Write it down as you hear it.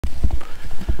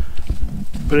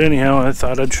But anyhow, I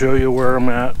thought I'd show you where I'm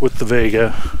at with the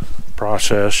Vega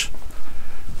process.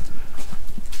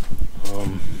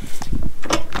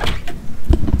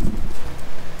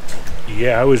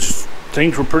 Yeah,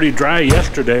 things were pretty dry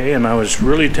yesterday, and I was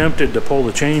really tempted to pull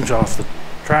the chains off the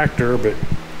tractor, but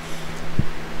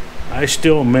I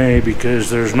still may because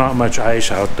there's not much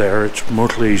ice out there. It's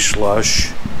mostly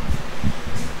slush.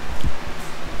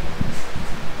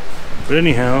 But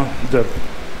anyhow, the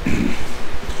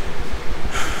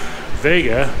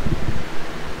Vega,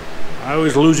 I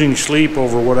was losing sleep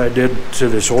over what I did to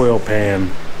this oil pan.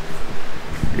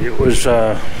 It was,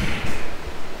 I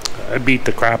beat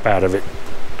the crap out of it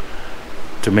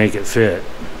to make it fit.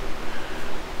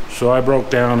 So I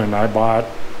broke down and I bought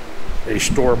a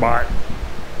store-bought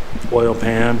oil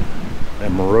pan at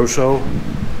Moroso.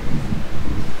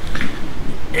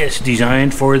 It's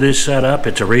designed for this setup.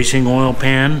 It's a racing oil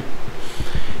pan.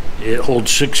 It holds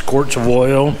 6 quarts of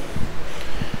oil,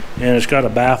 and it's got a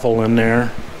baffle in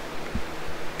there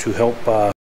to help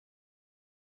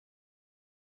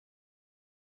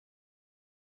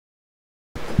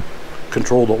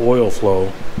control the oil flow,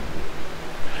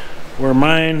 where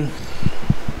mine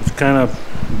was kind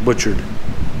of butchered.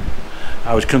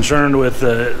 I was concerned with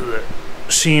the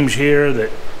seams here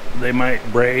that they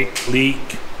might break,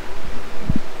 leak,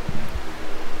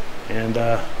 and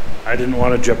I didn't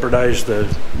want to jeopardize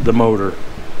the motor.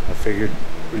 I figured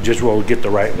we just will get the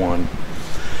right one.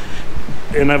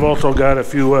 And I've also got a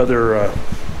few other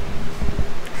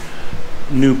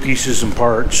new pieces and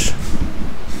parts.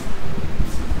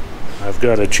 I've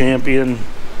got a Champion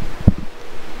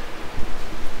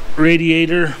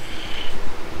radiator,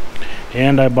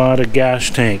 and I bought a gas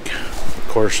tank. Of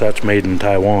course, that's made in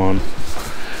Taiwan.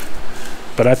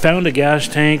 But I found a gas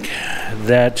tank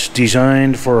that's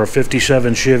designed for a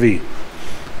 57 Chevy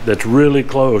that's really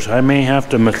close. I may have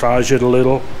to massage it a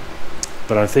little,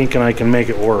 but I'm thinking I can make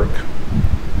it work.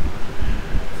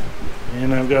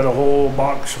 And I've got a whole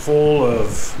box full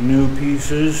of new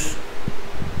pieces.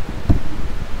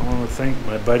 I want to thank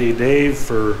my buddy Dave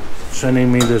for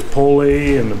sending me this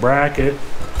pulley and the bracket.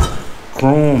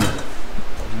 Chrome,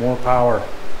 more power.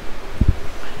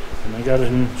 And I got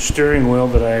a steering wheel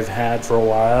that I've had for a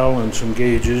while and some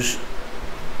gauges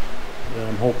that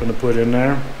I'm hoping to put in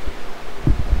there.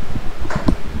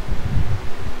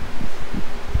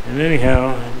 And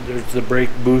anyhow, there's the brake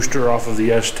booster off of the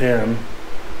S10.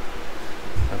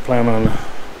 I plan on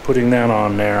putting that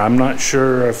on there. I'm not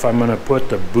sure if I'm going to put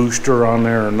the booster on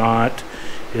there or not.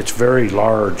 It's very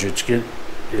large. It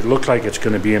looks like it's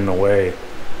going to be in the way.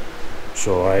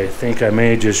 So I think I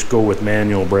may just go with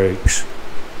manual brakes.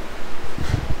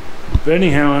 But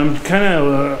anyhow, I'm kind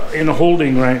of in a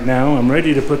holding right now. I'm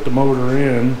ready to put the motor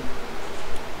in.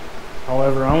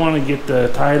 However, I want to get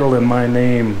the title in my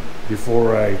name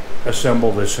before I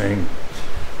assemble this thing.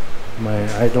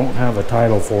 I don't have a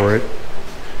title for it.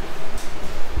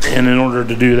 And in order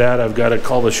to do that, I've got to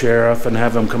call the sheriff and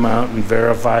have him come out and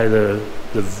verify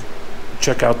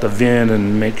check out the VIN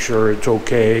and make sure it's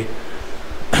okay.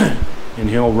 And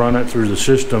he'll run it through the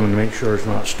system and make sure it's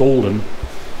not stolen,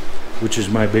 which is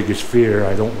my biggest fear.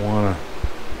 I don't want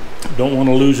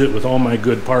to lose it with all my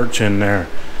good parts in there.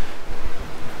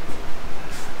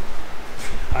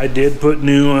 I did put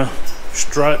new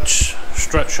strut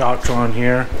shocks on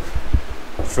here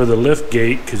for the lift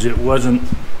gate because it wasn't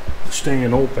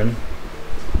staying open.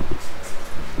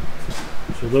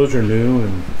 So those are new,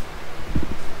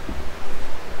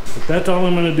 but that's all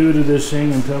I'm going to do to this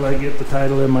thing until I get the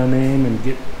title in my name and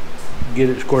get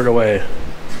it squared away.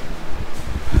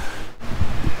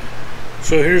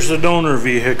 So here's the donor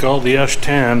vehicle, the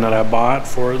S10 that I bought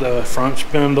for the front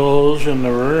spindles and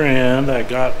the rear end. I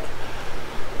got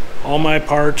all my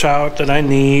parts out that I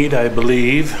need, I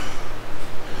believe.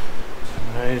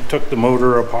 I took the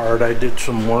motor apart. I did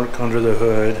some work under the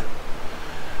hood.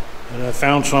 And I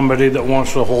found somebody that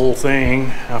wants the whole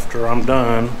thing after I'm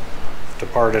done to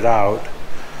part it out.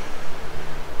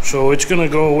 So it's going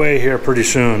to go away here pretty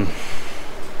soon.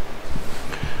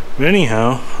 But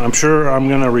anyhow, I'm sure I'm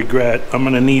going to regret. I'm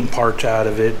going to need parts out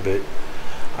of it, but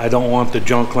I don't want the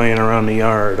junk laying around the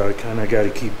yard. I kind of got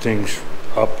to keep things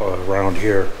up around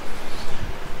here.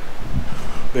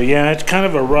 But yeah, it's kind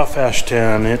of a rough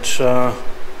S10. It's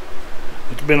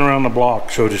been around the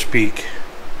block, so to speak.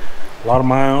 A lot of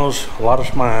miles, a lot of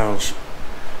smiles.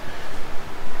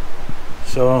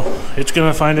 So it's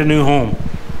gonna find a new home.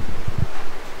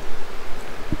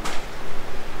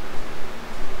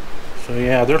 So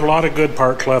yeah, there's a lot of good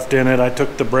parts left in it. I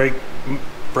took the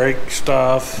brake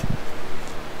stuff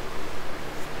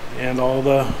and all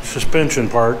the suspension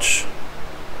parts.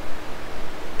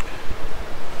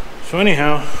 So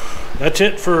anyhow, that's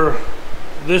it for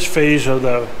this phase of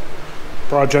the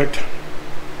project.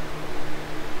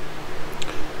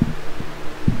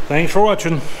 Thanks for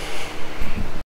watching.